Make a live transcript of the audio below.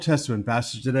Testament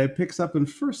passage today picks up in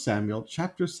 1 Samuel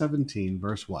chapter 17,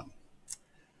 verse 1.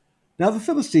 Now the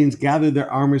Philistines gathered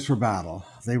their armies for battle.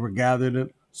 They were gathered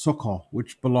at Socoh,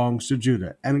 which belongs to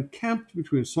Judah, and encamped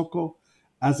between Socoh,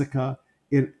 Azekah,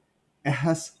 in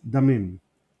Ehas Damim.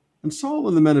 And Saul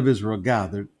and the men of Israel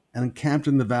gathered and encamped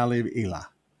in the valley of Elah,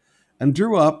 and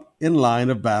drew up in line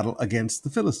of battle against the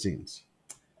Philistines.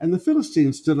 And the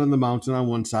Philistines stood on the mountain on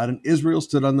one side, and Israel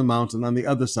stood on the mountain on the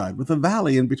other side, with a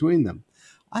valley in between them.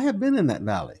 I have been in that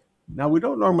valley. Now, we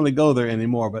don't normally go there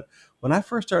anymore, but when I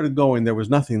first started going, there was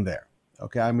nothing there.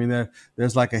 Okay, I mean,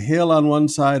 there's like a hill on one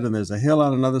side, and there's a hill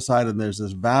on another side, and there's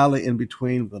this valley in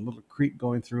between with a little creek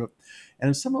going through it. And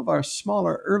in some of our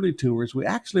smaller early tours, we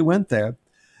actually went there,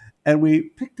 and we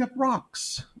picked up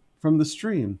rocks from the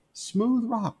stream, smooth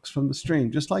rocks from the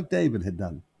stream, just like David had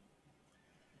done.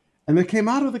 And there came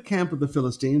out of the camp of the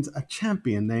Philistines a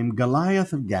champion named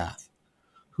Goliath of Gath,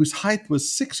 whose height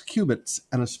was 6 cubits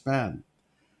and a span.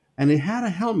 And he had a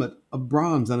helmet of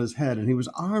bronze on his head, and he was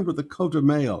armed with a coat of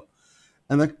mail.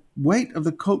 And the weight of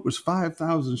the coat was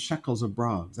 5,000 shekels of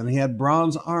bronze. And he had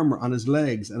bronze armor on his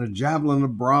legs, and a javelin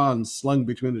of bronze slung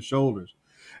between his shoulders.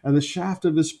 And the shaft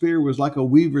of his spear was like a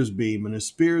weaver's beam, and his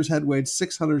spear's head weighed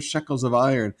 600 shekels of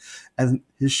iron, and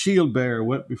his shield bearer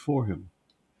went before him.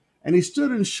 And he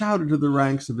stood and shouted to the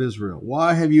ranks of Israel,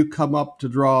 "Why have you come up to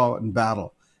draw in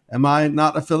battle? Am I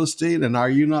not a Philistine, and are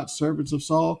you not servants of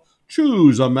Saul?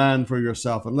 Choose a man for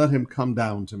yourself, and let him come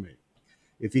down to me.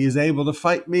 If he is able to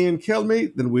fight me and kill me,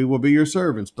 then we will be your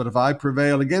servants. But if I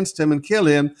prevail against him and kill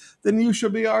him, then you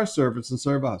shall be our servants and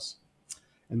serve us."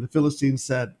 And the Philistines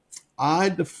said, "I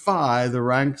defy the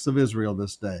ranks of Israel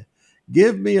this day.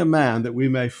 Give me a man that we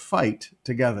may fight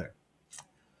together."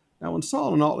 Now, when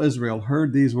Saul and all Israel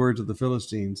heard these words of the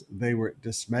Philistines, they were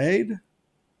dismayed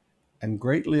and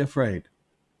greatly afraid.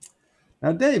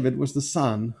 Now, David was the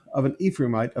son of an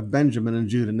Ephraimite of Benjamin and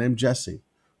Judah named Jesse,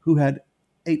 who had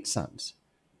 8 sons.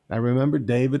 Now, remember,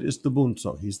 David is the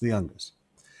bunso, he's the youngest.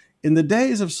 In the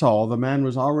days of Saul, the man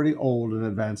was already old and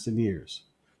advanced in years.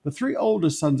 The 3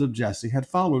 oldest sons of Jesse had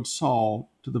followed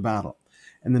Saul to the battle,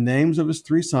 and the names of his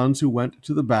 3 sons who went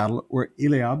to the battle were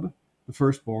Eliab, the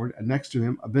firstborn, and next to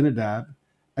him Abinadab,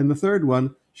 and the third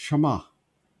one Shammah.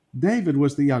 David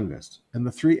was the youngest, and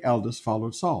the 3 eldest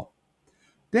followed Saul.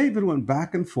 David went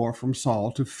back and forth from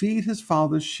Saul to feed his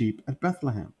father's sheep at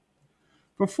Bethlehem.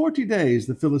 For 40 days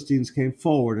the Philistines came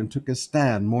forward and took a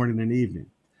stand morning and evening.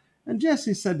 And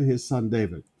Jesse said to his son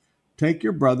David, "Take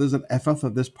your brothers an ephah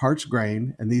of this parched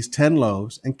grain and these 10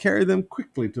 loaves, and carry them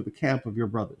quickly to the camp of your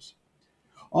brothers.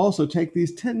 Also take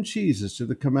these 10 cheeses to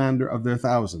the commander of their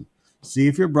 1,000. See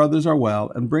if your brothers are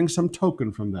well, and bring some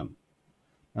token from them."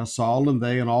 Now Saul and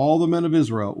they and all the men of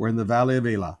Israel were in the valley of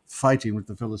Elah, fighting with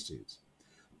the Philistines.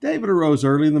 David arose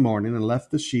early in the morning and left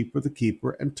the sheep with the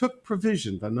keeper and took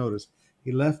provisions. Now notice,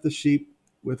 he left the sheep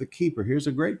with a keeper. Here's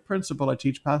a great principle I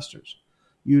teach pastors.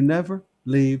 You never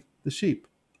leave the sheep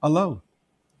alone.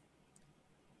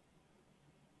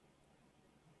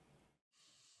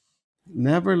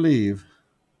 Never leave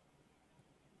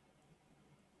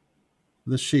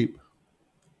the sheep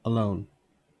alone.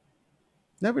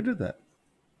 Never do that.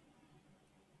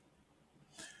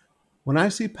 When I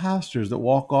see pastors that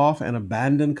walk off and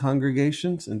abandon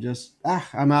congregations and just,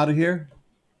 I'm out of here,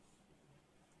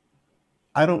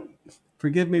 I don't,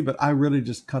 forgive me, but I really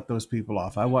just cut those people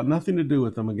off. I want nothing to do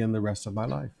with them again the rest of my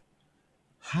life.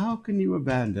 How can you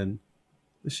abandon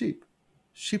the sheep?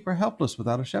 Sheep are helpless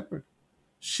without a shepherd.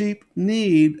 Sheep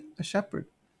need a shepherd.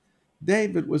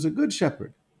 David was a good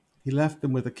shepherd. He left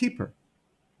them with a keeper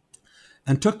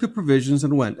and took the provisions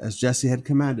and went as Jesse had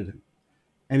commanded him.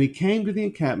 And he came to the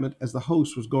encampment as the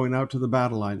host was going out to the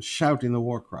battle line, shouting the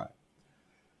war cry.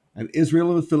 And Israel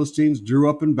and the Philistines drew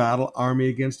up in battle, army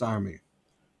against army.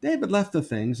 David left the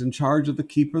things in charge of the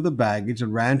keeper of the baggage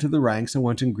and ran to the ranks and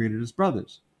went and greeted his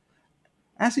brothers.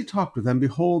 As he talked with them,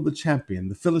 behold, the champion,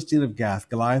 the Philistine of Gath,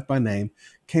 Goliath by name,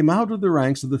 came out of the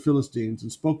ranks of the Philistines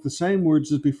and spoke the same words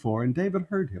as before, and David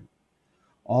heard him.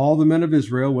 All the men of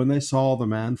Israel, when they saw the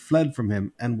man, fled from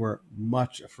him and were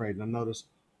much afraid. Now notice,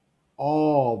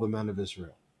 all the men of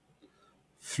Israel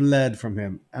fled from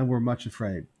him and were much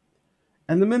afraid.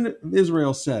 And the men of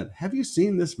Israel said, "Have you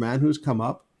seen this man who has come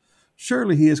up?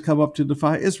 Surely he has come up to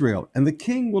defy Israel, and the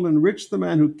king will enrich the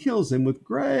man who kills him with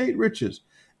great riches,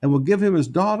 and will give him his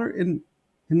daughter in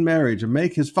marriage, and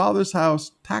make his father's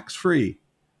house tax-free."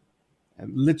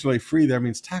 And literally free there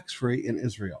means tax-free in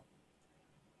Israel.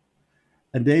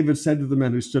 And David said to the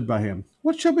men who stood by him,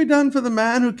 "What shall be done for the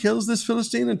man who kills this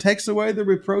Philistine and takes away the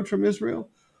reproach from Israel?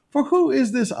 For who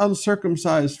is this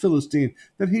uncircumcised Philistine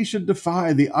that he should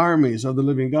defy the armies of the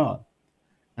living God?"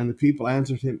 And the people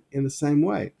answered him in the same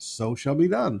way, so shall be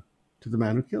done to the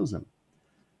man who kills him.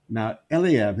 Now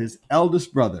Eliab, his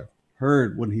eldest brother,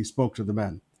 heard when he spoke to the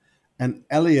men. And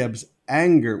Eliab's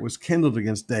anger was kindled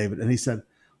against David, and he said,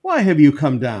 why have you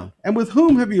come down? And with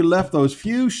whom have you left those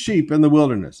few sheep in the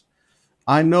wilderness?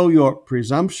 I know your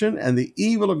presumption and the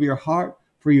evil of your heart,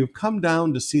 for you've come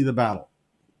down to see the battle.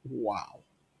 Wow.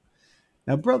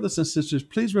 Now, brothers and sisters,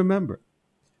 please remember,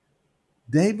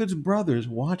 David's brothers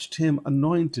watched him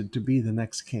anointed to be the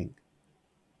next king.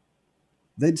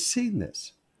 They'd seen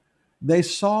this. They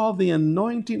saw the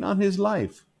anointing on his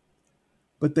life,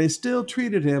 but they still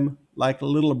treated him like a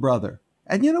little brother.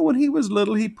 And you know, when he was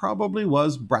little, he probably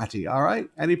was bratty, all right?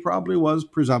 And he probably was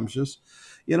presumptuous,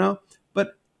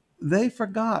 but they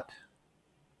forgot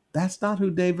that's not who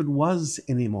David was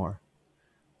anymore.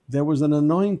 There was an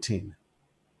anointing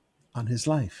on his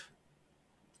life.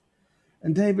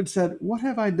 And David said, what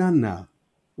have I done now?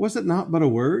 Was it not but a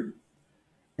word?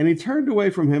 And he turned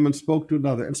away from him and spoke to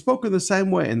another, and spoke in the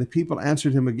same way. And the people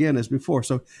answered him again as before.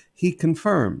 So he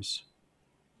confirms.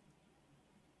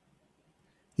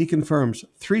 He confirms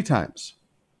 3 times.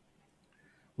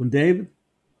 When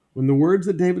the words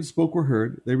that David spoke were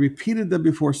heard, they repeated them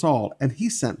before Saul, and he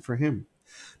sent for him.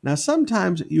 Now,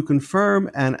 sometimes you confirm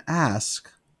and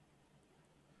ask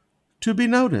to be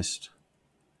noticed.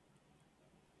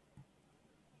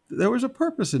 There was a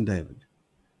purpose in David.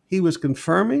 He was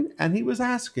confirming and he was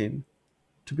asking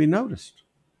to be noticed.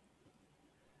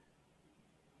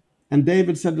 And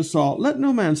David said to Saul, let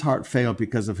no man's heart fail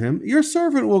because of him. Your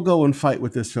servant will go and fight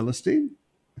with this Philistine.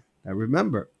 Now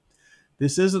remember,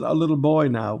 this isn't a little boy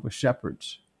now with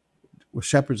shepherds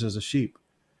as a sheep.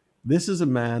 This is a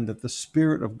man that the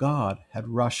Spirit of God had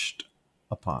rushed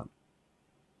upon.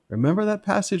 Remember that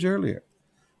passage earlier.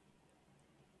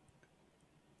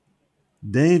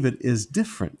 David is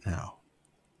different now.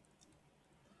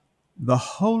 The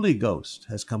Holy Ghost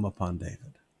has come upon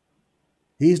David.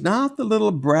 He's not the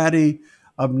little bratty,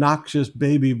 obnoxious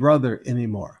baby brother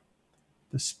anymore.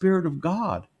 The Spirit of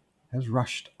God has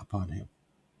rushed upon him.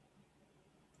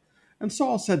 And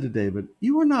Saul said to David,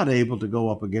 you are not able to go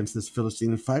up against this Philistine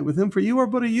and fight with him, for you are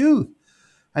but a youth,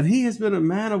 and he has been a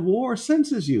man of war since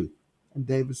his youth. And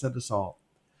David said to Saul,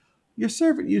 your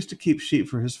servant used to keep sheep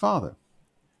for his father.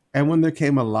 And when there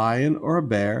came a lion or a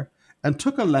bear and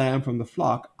took a lamb from the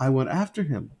flock, I went after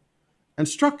him and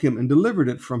struck him and delivered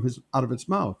it out of its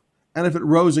mouth. And if it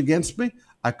rose against me,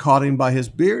 I caught him by his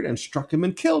beard and struck him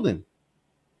and killed him.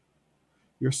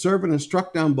 Your servant has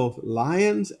struck down both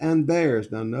lions and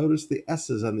bears. Now notice the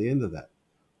S's on the end of that.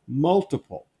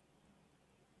 Multiple.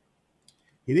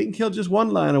 He didn't kill just one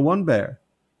lion or one bear.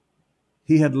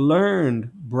 He had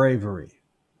learned bravery.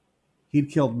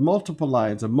 He'd killed multiple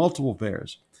lions and multiple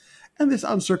bears. And this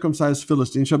uncircumcised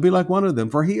Philistine shall be like one of them,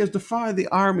 for he has defied the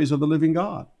armies of the living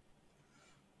God.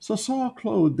 So Saul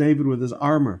clothed David with his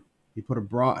armor. He put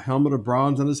a helmet of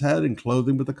bronze on his head and clothed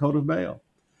him with a coat of mail.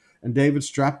 And David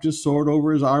strapped his sword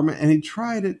over his armor, and he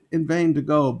tried it in vain to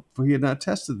go, for he had not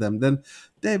tested them. Then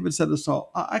David said to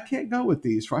Saul, I can't go with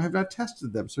these, for I have not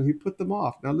tested them. So he put them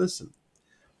off. Now listen.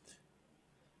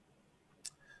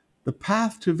 The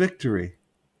path to victory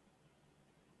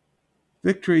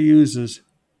uses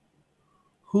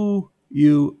who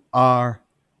you are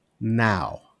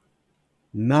now,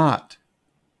 not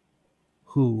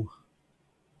who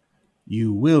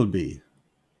you will be.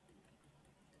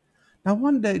 Now,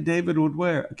 one day David would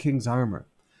wear a king's armor,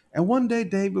 and one day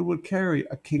David would carry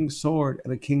a king's sword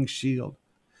and a king's shield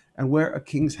and wear a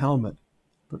king's helmet.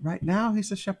 But right now,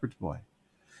 he's a shepherd's boy.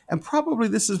 And probably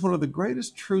this is one of the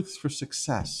greatest truths for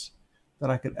success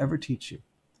that I could ever teach you.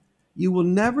 You will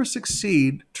never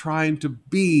succeed trying to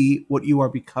be what you are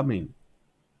becoming.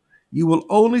 You will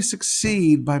only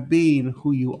succeed by being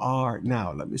who you are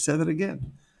now. Let me say that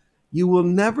again. You will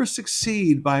never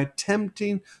succeed by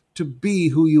attempting to be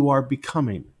who you are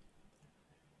becoming.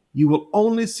 You will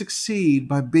only succeed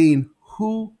by being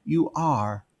who you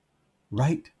are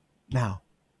right now.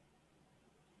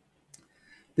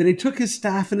 Then he took his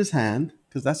staff in his hand,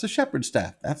 because that's a shepherd's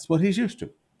staff. That's what he's used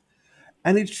to.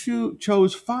 And he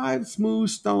chose 5 smooth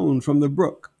stones from the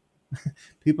brook.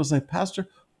 People say, Pastor,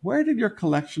 where did your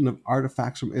collection of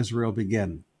artifacts from Israel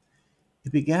begin?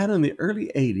 It began in the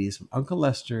early 80s when Uncle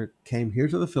Lester came here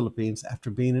to the Philippines after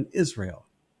being in Israel.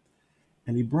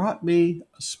 And he brought me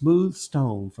a smooth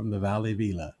stone from the Valley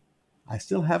Vila. I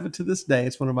still have it to this day.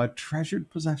 It's one of my treasured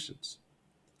possessions.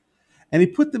 And he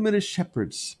put them in his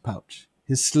shepherd's pouch.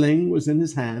 His sling was in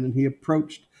his hand, and he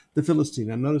approached the Philistine.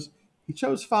 Now notice, he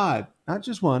chose 5, not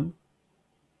just one.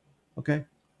 Okay?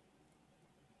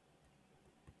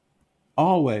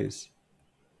 Always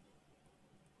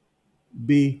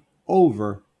be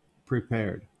over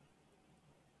prepared.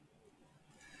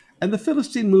 And the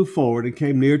Philistine moved forward and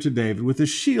came near to David with his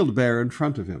shield bearer in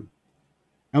front of him.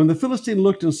 And when the Philistine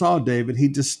looked and saw David, he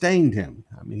disdained him.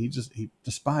 I mean, he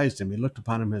despised him. He looked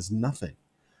upon him as nothing.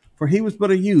 For he was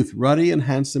but a youth, ruddy and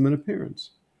handsome in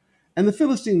appearance. And the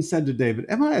Philistine said to David,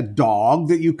 "Am I a dog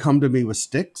that you come to me with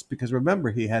sticks?" Because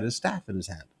remember, he had his staff in his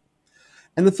hand.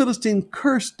 And the Philistine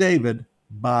cursed David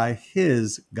by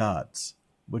his gods,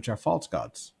 which are false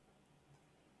gods.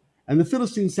 And the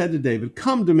Philistine said to David,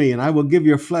 "Come to me, and I will give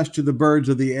your flesh to the birds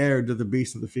of the air, to the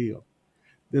beasts of the field."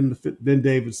 Then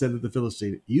David said to the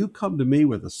Philistine, "You come to me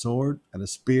with a sword and a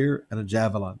spear and a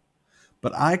javelin,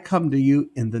 but I come to you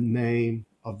in the name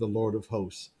of the Lord of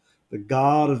hosts, the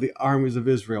God of the armies of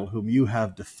Israel, whom you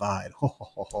have defied." Ho, ho,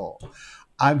 ho, ho.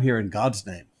 I'm here in God's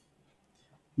name.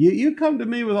 You come to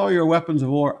me with all your weapons of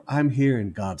war. I'm here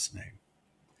in God's name.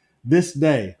 This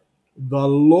day, the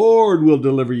Lord will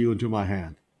deliver you into my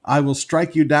hand. I will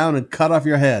strike you down and cut off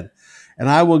your head. And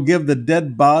I will give the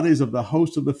dead bodies of the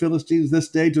host of the Philistines this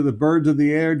day to the birds of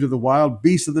the air, to the wild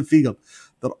beasts of the field,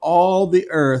 that all the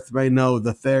earth may know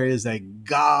that there is a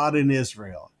God in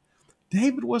Israel.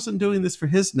 David wasn't doing this for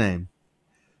his name.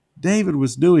 David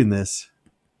was doing this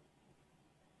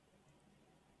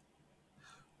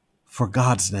for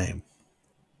God's name.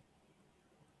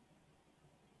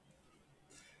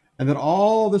 And that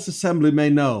all this assembly may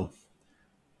know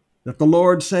that the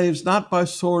Lord saves not by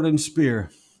sword and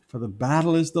spear, for the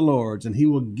battle is the Lord's, and he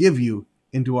will give you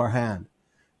into our hand.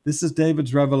 This is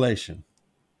David's revelation.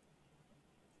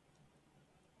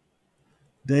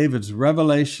 David's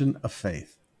revelation of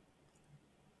faith.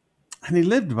 And he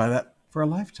lived by that for a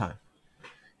lifetime.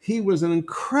 He was an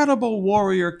incredible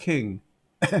warrior king,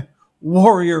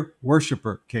 warrior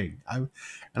worshiper king. And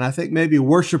I think maybe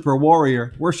worshiper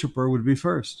would be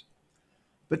first.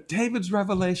 But David's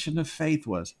revelation of faith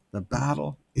was, the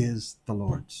battle is the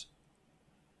Lord's.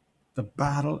 The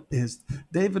battle is,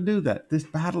 David knew that. This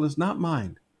battle is not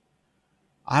mine.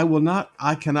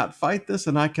 I cannot fight this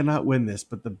and I cannot win this,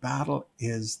 but the battle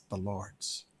is the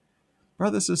Lord's.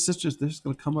 Brothers and sisters, there's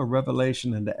going to come a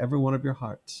revelation into every one of your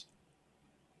hearts.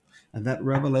 And that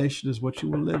revelation is what you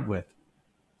will live with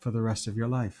for the rest of your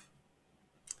life.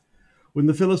 When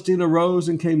the Philistine arose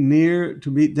and came near to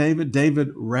meet David,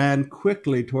 David ran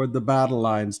quickly toward the battle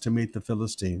lines to meet the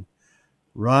Philistine.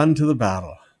 Run to the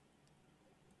battle.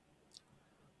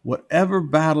 Whatever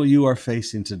battle you are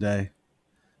facing today,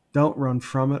 don't run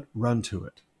from it, run to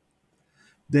it.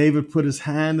 David put his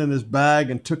hand in his bag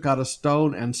and took out a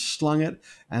stone and slung it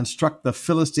and struck the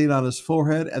Philistine on his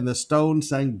forehead, and the stone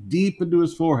sank deep into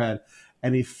his forehead,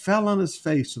 and he fell on his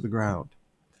face to the ground.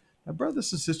 Now,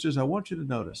 brothers and sisters, I want you to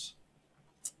notice,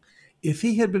 if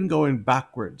he had been going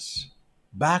backwards,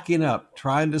 backing up,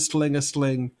 trying to sling a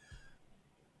sling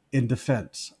in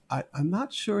defense, I'm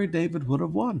not sure David would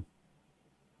have won.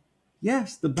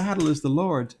 Yes, the battle is the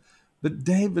Lord's, but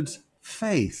David's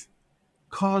faith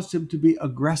caused him to be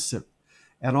aggressive.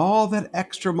 And all that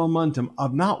extra momentum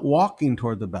of not walking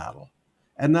toward the battle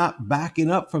and not backing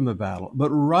up from the battle,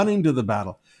 but running to the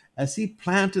battle. As he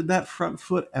planted that front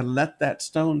foot and let that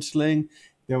stone sling,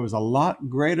 there was a lot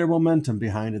greater momentum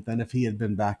behind it than if he had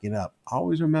been backing up.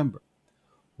 Always remember,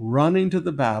 running to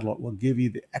the battle will give you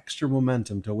the extra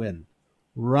momentum to win.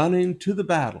 Running to the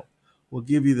battle will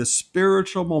give you the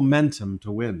spiritual momentum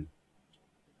to win.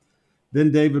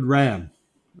 Then David ran.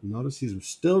 Notice he's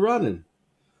still running.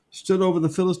 Stood over the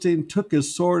Philistine, took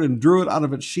his sword and drew it out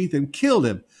of its sheath and killed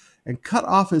him and cut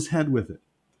off his head with it.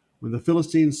 When the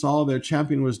Philistines saw their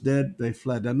champion was dead, they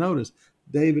fled. Now notice,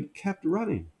 David kept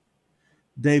running.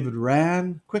 David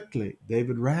ran quickly.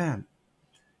 David ran.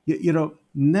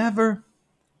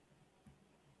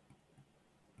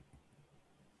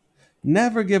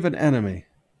 Never give an enemy,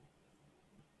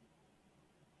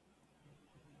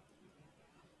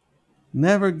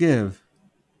 never give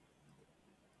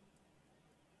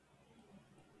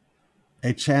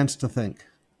a chance to think,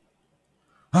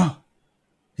 "Oh,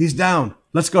 he's down.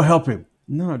 Let's go help him."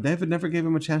 No, David never gave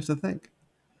him a chance to think.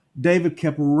 David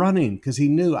kept running because he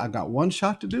knew, I got one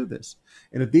shot to do this.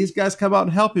 And if these guys come out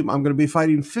and help him, I'm going to be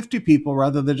fighting 50 people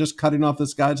rather than just cutting off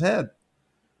this guy's head.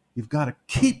 You've got to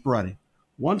keep running.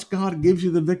 Once God gives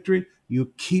you the victory,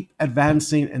 you keep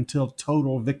advancing until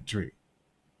total victory.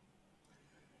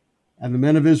 And the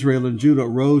men of Israel and Judah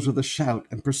rose with a shout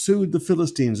and pursued the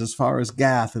Philistines as far as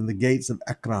Gath and the gates of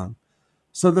Ekron,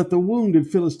 so that the wounded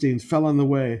Philistines fell on the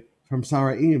way from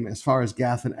Saraim as far as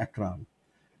Gath and Ekron.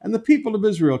 And the people of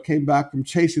Israel came back from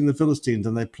chasing the Philistines,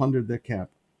 and they plundered their camp.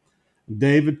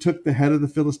 David took the head of the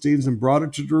Philistines and brought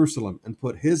it to Jerusalem and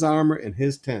put his armor in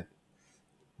his tent.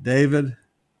 David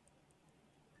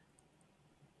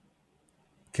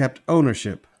kept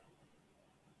ownership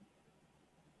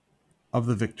of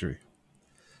the victory.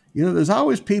 You know, there's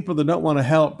always people that don't want to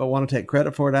help but want to take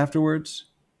credit for it afterwards.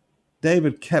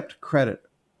 David kept credit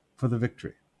for the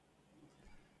victory.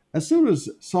 As soon as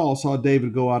Saul saw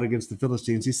David go out against the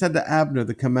Philistines, he said to Abner,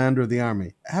 the commander of the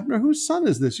army, "Abner, whose son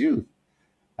is this youth?"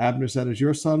 Abner said, "As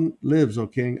your son lives, O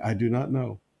king, I do not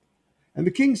know." And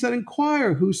the king said,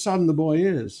 "Inquire whose son the boy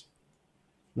is."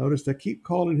 Notice they keep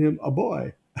calling him a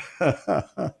boy.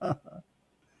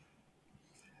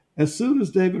 As soon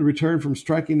as David returned from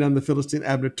striking down the Philistine,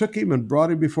 Abner took him and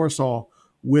brought him before Saul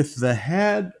with the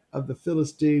head of the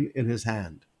Philistine in his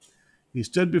hand. He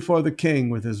stood before the king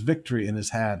with his victory in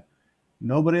his hand.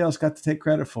 Nobody else got to take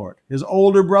credit for it. His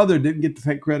older brother didn't get to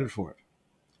take credit for it.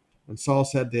 And Saul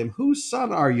said to him, "Whose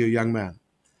son are you, young man?"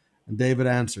 And David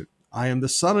answered, "I am the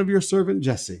son of your servant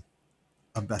Jesse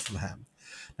of Bethlehem."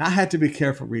 Now, I had to be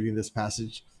careful reading this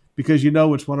passage because you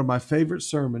know it's one of my favorite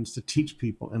sermons to teach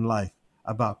people in life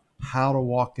about how to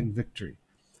walk in victory.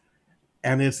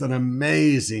 And it's an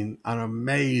amazing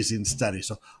study.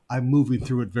 So I'm moving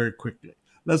through it very quickly.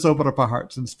 Let's open up our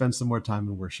hearts and spend some more time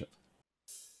in worship.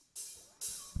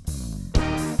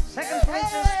 2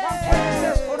 Corinthians 1:20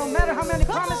 says, "For no matter how many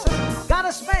promises God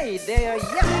has made, they are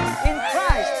yes in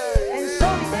Christ. And so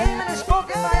the amen is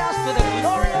spoken by us to the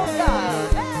glory of God."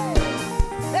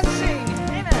 Let's sing.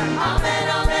 Amen. Amen,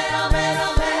 amen, amen,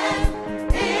 amen.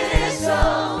 It is so.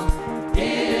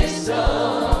 It is so.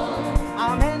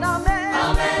 Amen, amen.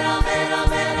 Amen, amen,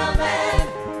 amen, amen.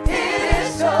 It is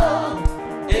so.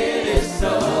 It is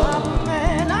so.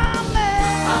 Amen, amen.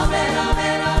 Amen,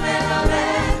 amen, amen,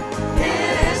 amen.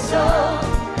 It is so.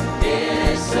 It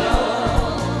is so.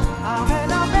 Amen,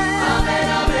 amen. Amen,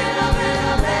 amen, amen,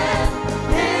 amen.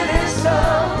 It is so.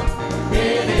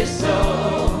 It is so.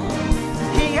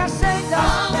 He has saved us.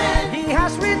 Amen. He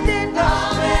has redeemed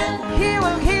us. Amen. He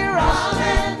will hear us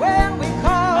Amen. when we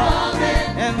call. Amen.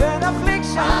 And when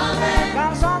affliction Amen.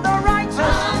 comes on the righteous,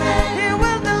 Amen. He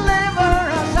will deliver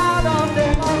us out of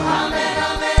them all. Amen,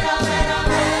 amen, amen,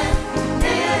 amen.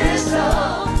 It is so.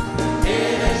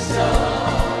 It is so.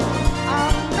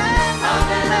 Amen,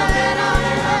 Amen, amen,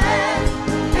 amen, amen.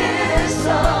 It is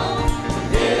so.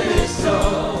 It is so.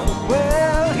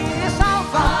 Well, He is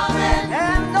Alpha Amen.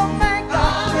 and Omega.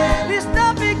 Amen. He's the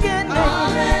beginning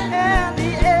Amen. and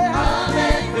the end.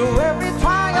 Amen. Through every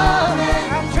trial Amen.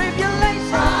 and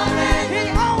tribulation, Amen. He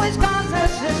always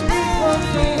causes His people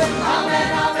to win. Amen,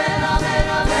 amen, amen,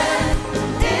 amen.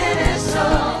 It is so.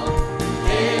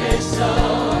 It is so.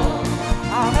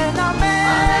 Amen, amen.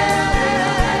 Amen,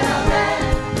 amen, amen.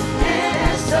 It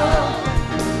is so.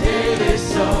 It is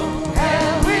so.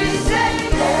 And we say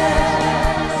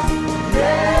yes,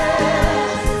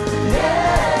 yes,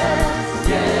 yes,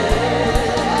 yes,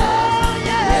 Oh,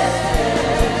 yes.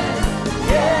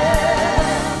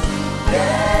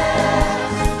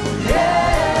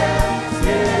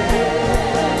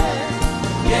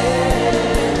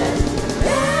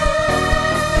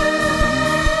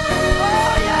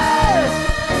 Oh, yes.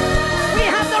 We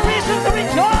have the reason to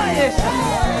rejoice.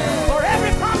 For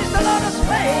every promise the Lord has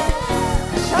made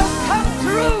shall come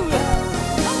true.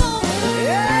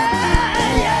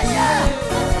 Yeah, yeah, yeah.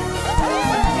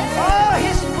 Oh,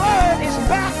 His word is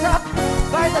backed up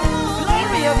by the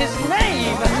glory of His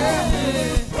name.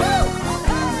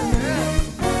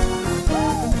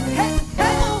 Hey,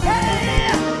 hey, hey.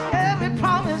 Every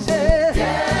promise is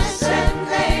yes, and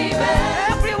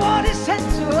amen. every word is sent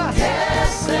to us.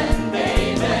 Yes, and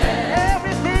amen.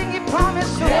 Everything He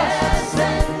promised to us. Yes,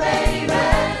 and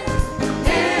amen.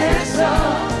 It is so.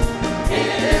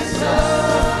 It is so.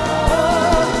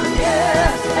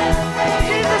 Yes, and amen.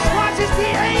 Jesus Christ is the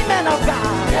amen of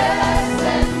God. Yes,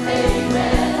 and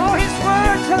amen. Oh, His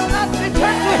word shall not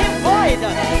return to Him void.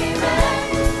 Amen.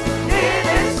 It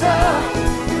is so.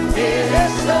 It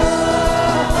is so.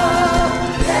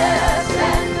 Yes,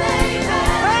 and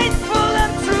amen. Faithful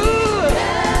and true.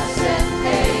 Yes, and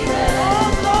amen.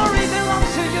 All glory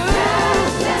belongs to you.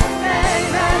 Yes, and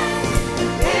amen.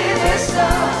 It is so.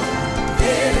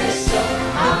 It is so.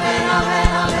 Amen, amen,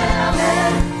 amen,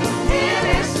 amen. It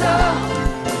is so.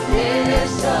 It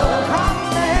is so.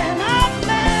 Amen,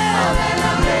 amen. Amen,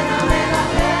 amen, amen,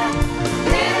 amen.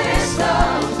 It is so.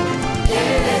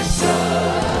 It is so.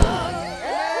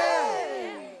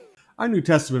 Our New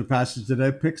Testament passage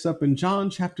today picks up in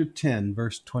John chapter 10,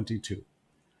 verse 22.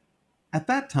 At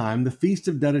that time, the Feast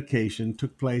of Dedication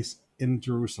took place in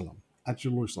Jerusalem. At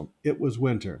Jerusalem, it was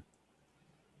winter.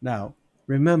 Now,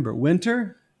 remember,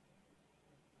 winter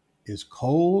is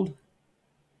cold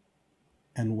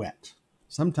and wet.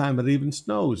 Sometimes it even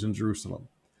snows in Jerusalem.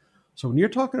 So when you're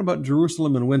talking about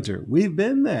Jerusalem in winter, we've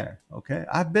been there, okay?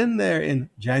 I've been there in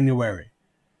January.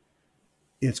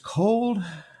 It's cold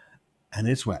and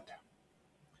it's wet.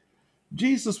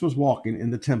 Jesus was walking in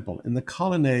the temple in the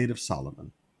colonnade of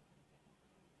Solomon.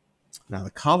 Now, the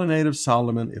colonnade of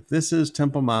Solomon, if this is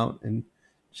Temple Mount in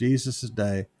Jesus'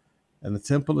 day, and the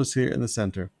temple is here in the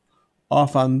center,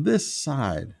 off on this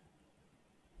side,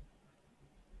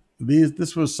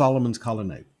 this was Solomon's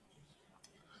colonnade.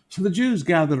 So the Jews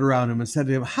gathered around him and said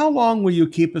to him, "How long will you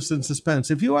keep us in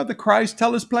suspense? If you are the Christ,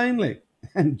 tell us plainly."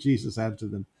 And Jesus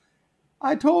answered them,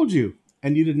 "I told you,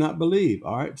 and you did not believe."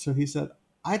 All right, so he said,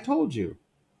 "I told you.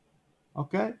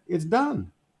 Okay, it's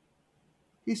done."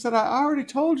 He said, "I already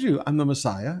told you I'm the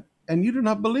Messiah, and you do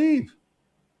not believe."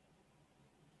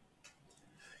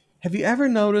 Have you ever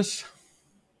noticed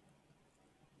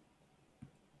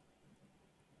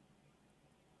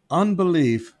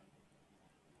unbelief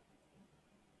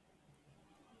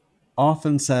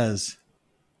often says,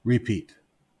 repeat?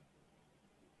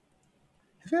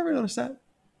 Have you ever noticed that?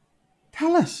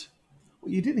 Tell us.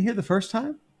 Well, you didn't hear the first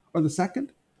time, or the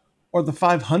second, or the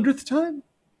 500th time?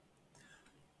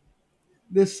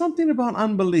 There's something about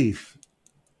unbelief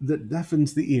that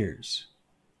deafens the ears.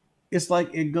 It's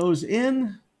like it goes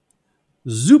in,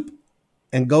 zoop,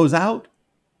 and goes out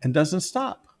and doesn't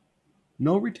stop.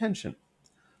 No retention.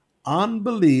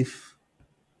 Unbelief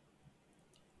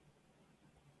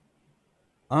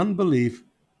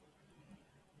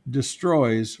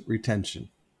destroys retention.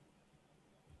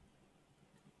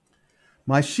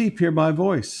 My sheep hear my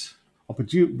voice.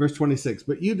 But you, verse 26,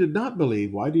 but you did not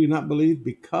believe. Why do you not believe?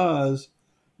 Because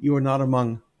you are not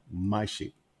among my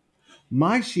sheep.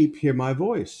 My sheep hear my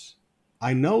voice.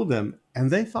 I know them,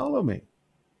 and they follow me.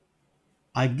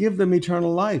 I give them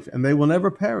eternal life, and they will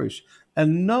never perish,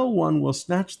 and no one will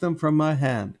snatch them from my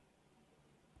hand.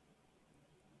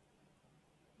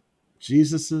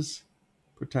 Jesus'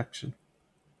 protection.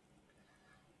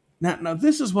 Now,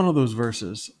 this is one of those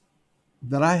verses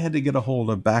that I had to get a hold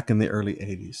of back in the early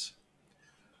 80s.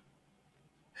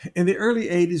 In the early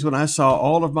 80s, when I saw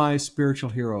all of my spiritual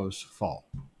heroes fall,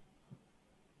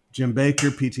 Jim Baker,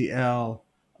 PTL,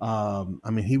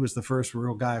 he was the first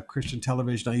real guy of Christian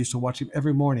television. I used to watch him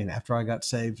every morning after I got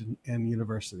saved in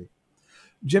university.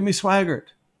 Jimmy Swaggart,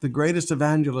 the greatest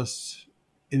evangelist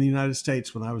in the United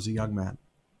States when I was a young man.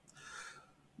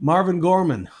 Marvin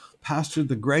Gorman pastored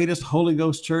the greatest Holy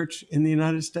Ghost church in the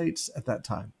United States at that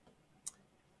time,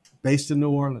 based in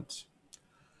New Orleans.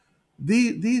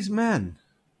 These men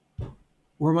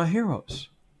were my heroes,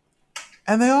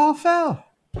 and they all fell.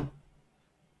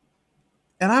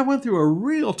 And I went through a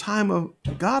real time of,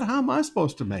 God, how am I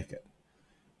supposed to make it?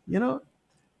 You know,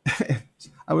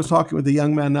 I was talking with a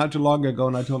young man not too long ago,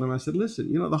 and I told him, I said,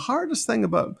 listen, the hardest thing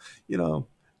about,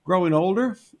 growing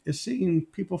older is seeing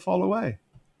people fall away.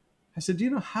 I said, do you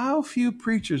know how few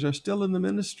preachers are still in the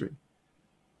ministry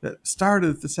that started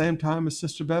at the same time as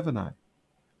Sister Bev and I?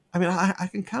 I mean, I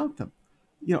can count them.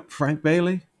 Frank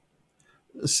Bailey,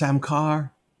 Sam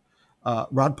Carr,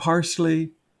 Rod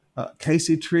Parsley,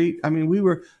 Casey Treat. I mean, we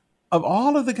were, of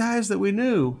all of the guys that we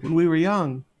knew when we were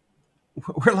young,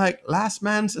 we're like last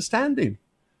man standing.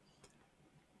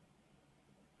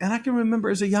 And I can remember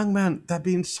as a young man that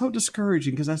being so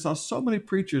discouraging because I saw so many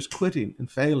preachers quitting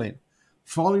and failing,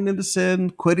 falling into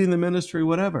sin, quitting the ministry,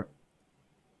 whatever.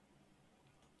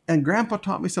 And Grandpa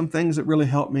taught me some things that really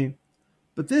helped me.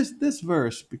 But this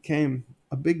verse became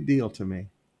a big deal to me.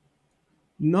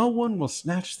 No one will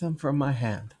snatch them from my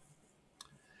hand.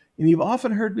 And you've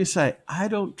often heard me say, I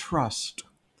don't trust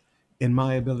in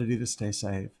my ability to stay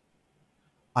saved.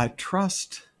 I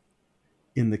trust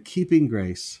in the keeping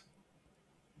grace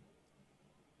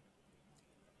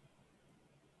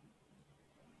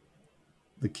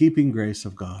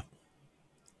of God.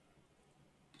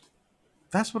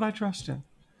 That's what I trust in.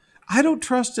 I don't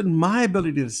trust in my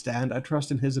ability to stand. I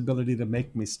trust in his ability to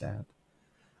make me stand.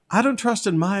 I don't trust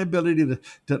in my ability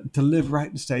to live right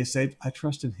and stay safe. I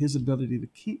trust in his ability to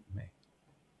keep me.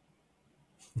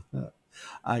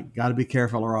 I got to be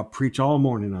careful or I'll preach all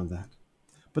morning on that.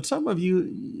 But some of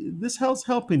you, this help's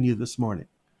helping you this morning.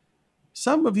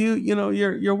 Some of you,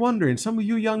 you're wondering, some of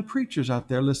you young preachers out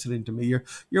there listening to me,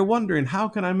 you're wondering, how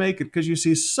can I make it? Because you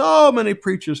see so many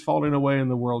preachers falling away in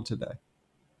the world today.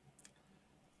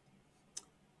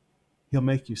 He'll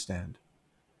make you stand.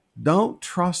 Don't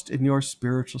trust in your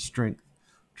spiritual strength.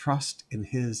 Trust in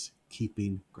his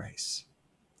keeping grace.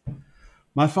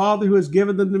 My Father who has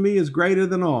given them to me is greater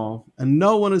than all, and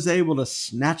no one is able to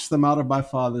snatch them out of my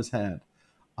Father's hand.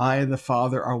 I and the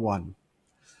Father are one.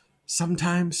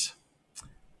 Sometimes,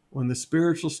 when the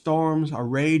spiritual storms are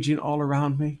raging all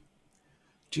around me,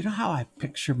 Do you know how I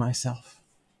picture myself?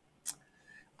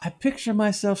 I picture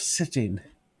myself sitting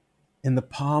in the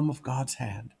palm of God's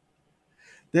hand.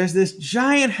 There's this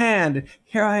giant hand.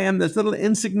 Here I am, this little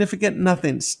insignificant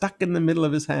nothing stuck in the middle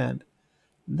of his hand.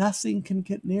 Nothing can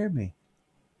get near me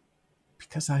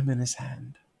because I'm in his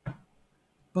hand.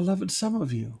 Beloved, some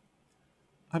of you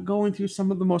are going through some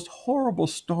of the most horrible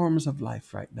storms of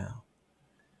life right now.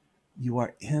 You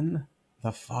are in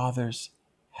the Father's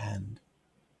hand.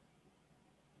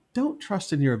 Don't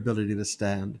trust in your ability to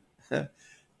stand.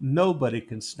 Nobody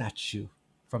can snatch you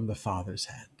from the Father's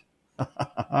hand.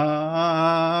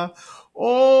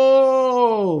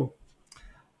 Oh,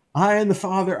 I and the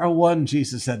Father are one,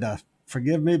 Jesus said. Now,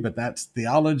 forgive me, but that's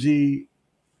theology.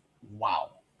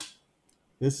 Wow.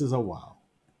 This is a wow.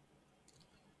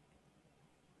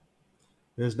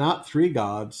 There's not three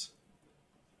gods,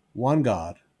 one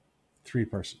God, three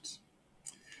persons.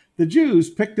 The Jews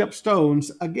picked up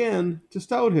stones again to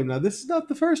stone him. Now, this is not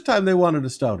the first time they wanted to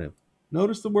stone him.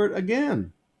 Notice the word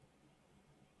again.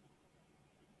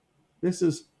 This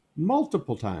is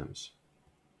multiple times.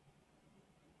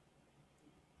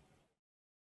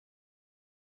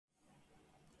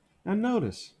 And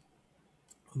notice,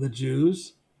 the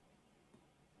Jews.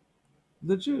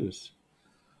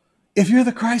 If you're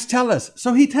the Christ, tell us.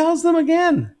 So he tells them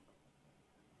again.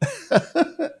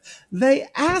 They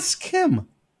ask him,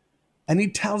 and he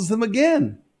tells them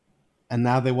again. And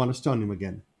now they want to stone him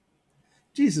again.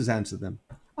 Jesus answered them,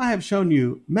 I have shown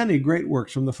you many great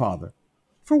works from the Father.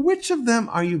 For which of them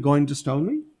are you going to stone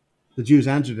me? The Jews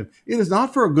answered him, It is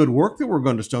not for a good work that we're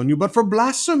going to stone you, but for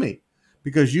blasphemy,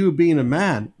 because you, being a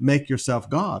man, make yourself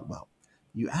God. Well,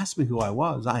 you asked me who I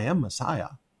was. I am Messiah.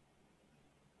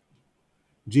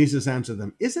 Jesus answered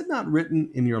them, Is it not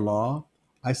written in your law?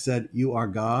 I said, You are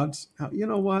gods. Now, you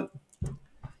know what?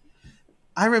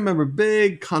 I remember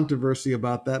big controversy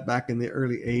about that back in the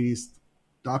early 80s,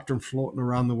 doctrine floating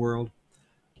around the world.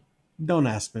 Don't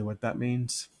ask me what that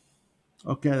means.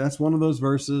 Okay, that's one of those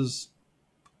verses.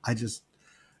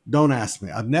 Don't ask me.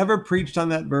 I've never preached on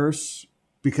that verse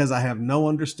because I have no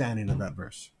understanding of that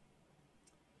verse.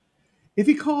 If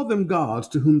he called them gods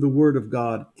to whom the word of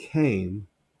God came,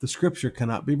 the scripture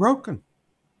cannot be broken.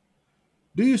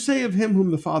 Do you say of him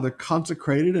whom the Father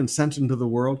consecrated and sent into the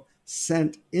world,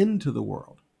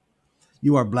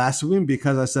 You are blaspheming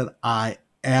because I said, I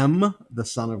am the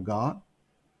Son of God.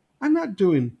 I'm not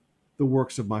doing the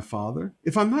works of my Father.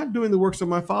 If I'm not doing the works of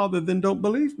my Father, then don't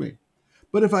believe me.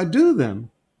 But if I do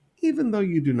them, even though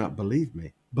you do not believe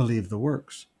me, believe the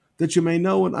works, that you may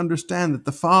know and understand that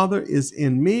the Father is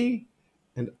in me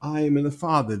and I am in the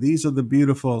Father. These are the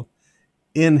beautiful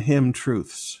in him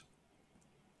truths.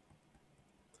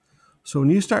 So when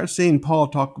you start seeing Paul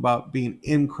talk about being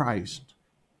in Christ,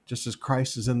 just as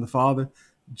Christ is in the Father,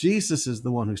 Jesus is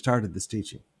the one who started this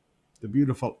teaching, the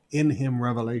beautiful in him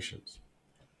revelations.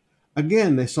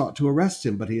 Again, they sought to arrest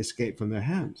him, but he escaped from their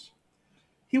hands.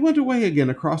 He went away again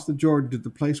across the Jordan to the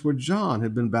place where John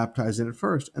had been baptized in at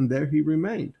first, and there he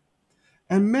remained.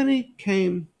 And many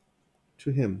came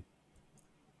to him,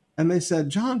 and they said,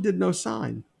 John did no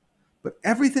sign, but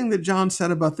everything that John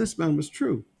said about this man was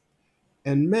true.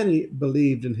 And many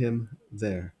believed in him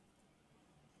there.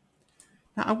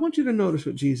 Now, I want you to notice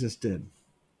what Jesus did.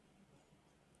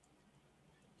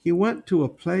 He went to a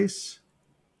place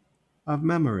of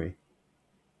memory,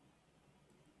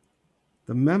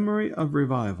 the memory of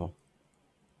revival.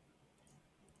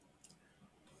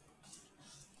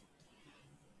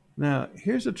 Now,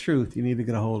 here's a truth you need to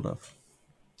get a hold of.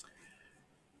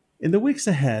 In the weeks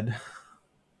ahead,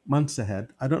 months ahead,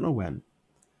 I don't know when,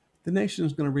 the nation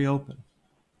is going to reopen.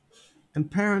 And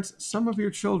parents, some of your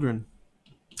children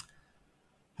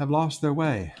have lost their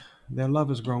way. Their love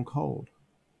has grown cold.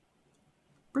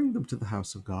 Bring them to the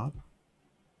house of God.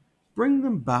 Bring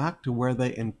them back to where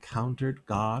they encountered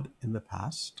God in the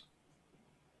past.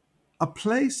 A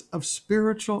place of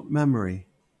spiritual memory.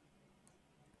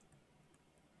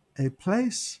 A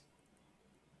place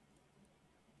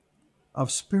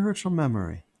of spiritual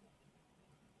memory.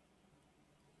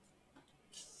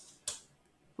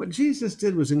 What Jesus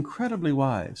did was incredibly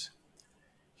wise.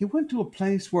 He went to a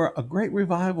place where a great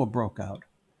revival broke out,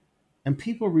 and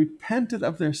people repented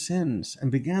of their sins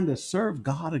and began to serve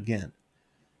God again.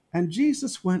 And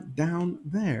Jesus went down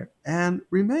there and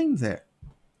remained there.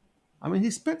 I mean, he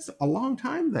spent a long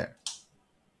time there.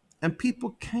 And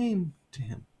people came to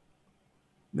him.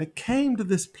 They came to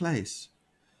this place,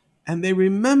 and they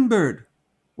remembered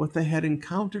what they had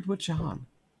encountered with John,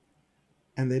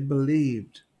 and they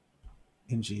believed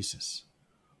in Jesus.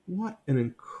 What an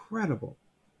incredible,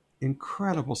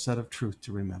 incredible set of truth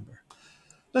to remember.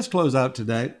 Let's close out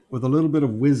today with a little bit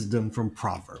of wisdom from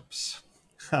Proverbs.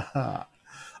 A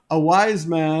wise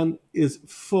man is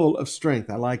full of strength.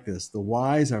 I like this. The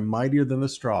wise are mightier than the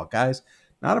strong. Guys,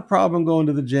 not a problem going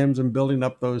to the gyms and building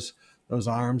up those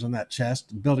arms and that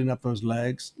chest, building up those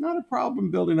legs. Not a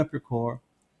problem building up your core.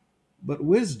 But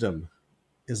wisdom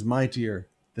is mightier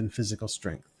than physical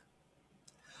strength.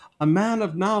 A man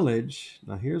of knowledge,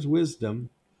 now here's wisdom,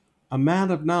 a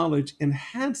man of knowledge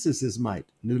enhances his might.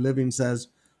 New Living says,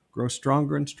 grow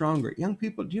stronger and stronger. Young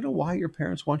people, do you know why your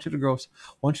parents want you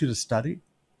to study?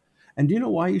 And do you know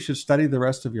why you should study the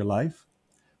rest of your life?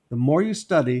 The more you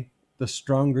study, the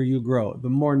stronger you grow. The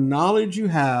more knowledge you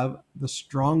have, the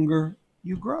stronger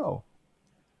you grow.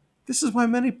 This is why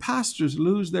many pastors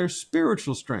lose their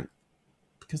spiritual strength,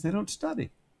 because they don't study.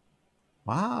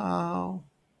 Wow.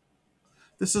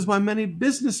 This is why many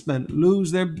businessmen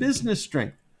lose their business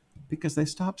strength, because they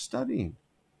stop studying.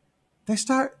 They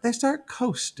start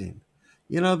coasting.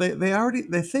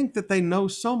 They think that they know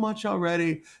so much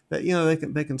already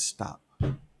that they can stop.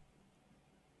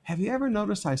 Have you ever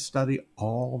noticed I study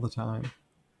all the time?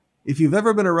 If you've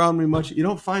ever been around me much, you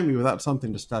don't find me without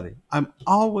something to study. I'm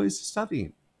always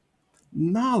studying.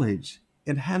 Knowledge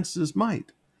enhances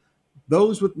might.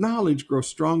 Those with knowledge grow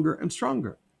stronger and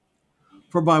stronger.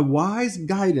 For by wise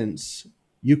guidance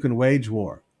you can wage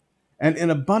war, and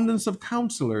in abundance of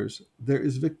counselors there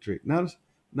is victory. Now,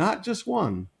 not just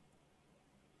one.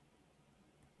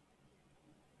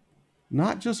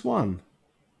 Not just one.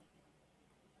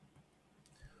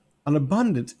 An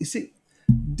abundance. You see,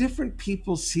 different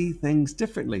people see things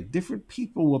differently. Different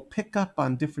people will pick up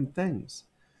on different things.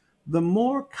 The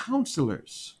more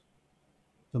counselors,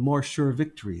 the more sure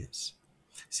victory is.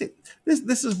 See,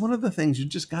 this is one of the things you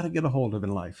just got to get a hold of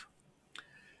in life.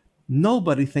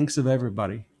 Nobody thinks of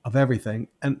everything,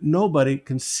 and nobody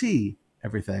can see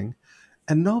everything,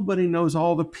 and nobody knows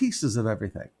all the pieces of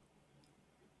everything.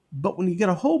 But when you get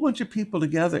a whole bunch of people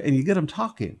together and you get them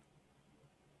talking,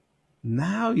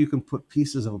 now you can put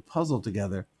pieces of a puzzle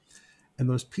together, and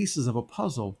those pieces of a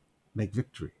puzzle make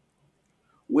victory.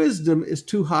 Wisdom is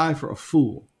too high for a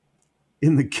fool.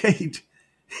 In the gate,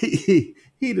 he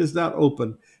does not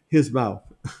open his mouth.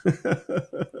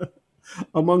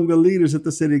 Among the leaders at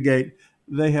the city gate,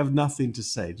 they have nothing to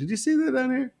say. Did you see that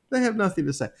down here? They have nothing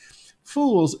to say.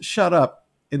 Fools shut up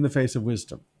in the face of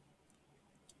wisdom.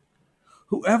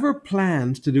 Whoever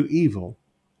plans to do evil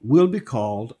will be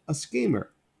called a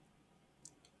schemer.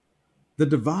 The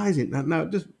devising, now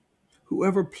just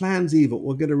whoever plans evil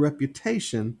will get a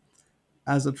reputation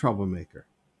as a troublemaker.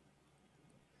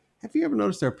 Have you ever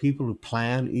noticed there are people who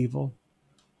plan evil?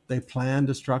 They plan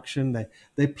destruction.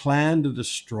 They plan to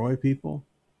destroy people.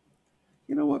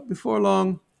 You know what? Before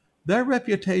long, their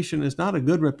reputation is not a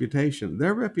good reputation.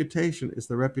 Their reputation is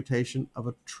the reputation of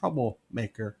a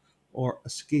troublemaker or a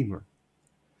schemer.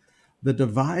 The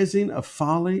devising of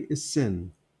folly is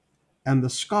sin, and the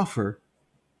scoffer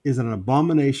is an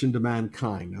abomination to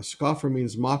mankind. Now, scoffer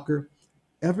means mocker.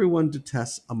 Everyone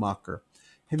detests a mocker.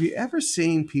 Have you ever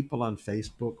seen people on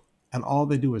Facebook and all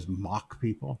they do is mock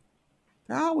people?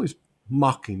 They're always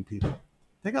mocking people.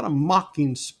 They got a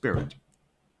mocking spirit.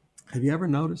 Have you ever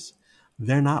noticed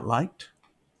they're not liked?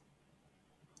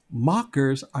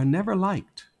 Mockers are never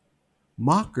liked.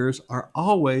 Mockers are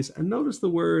always, and notice the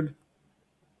word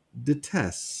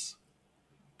detests.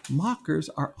 Mockers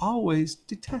are always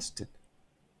detested.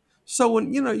 So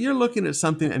when you're looking at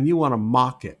something and you want to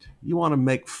mock it, you want to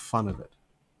make fun of it,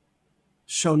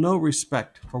 show no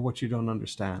respect for what you don't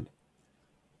understand.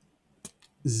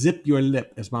 Zip your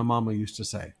lip, as my mama used to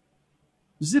say.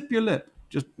 Zip your lip.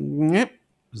 Just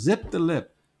zip the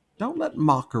lip. Don't let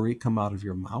mockery come out of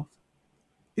your mouth.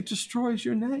 It destroys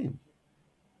your name.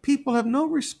 People have no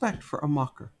respect for a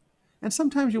mocker. And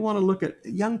sometimes you want to look at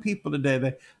young people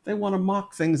today, they want to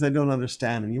mock things they don't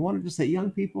understand. And you want to just say, young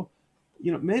people,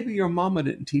 maybe your mama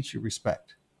didn't teach you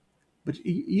respect, but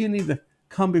you need to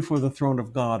come before the throne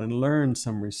of God and learn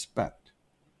some respect,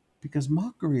 because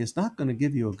mockery is not going to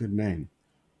give you a good name.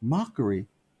 Mockery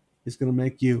is going to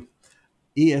make you,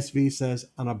 ESV says,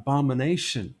 an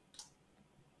abomination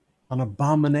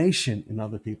in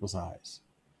other people's eyes.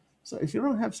 So if you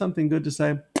don't have something good to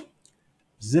say,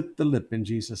 zip the lip in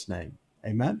Jesus' name.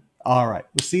 Amen. All right.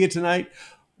 We'll see you tonight.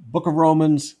 Book of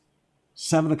Romans,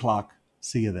 7:00.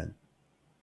 See you then.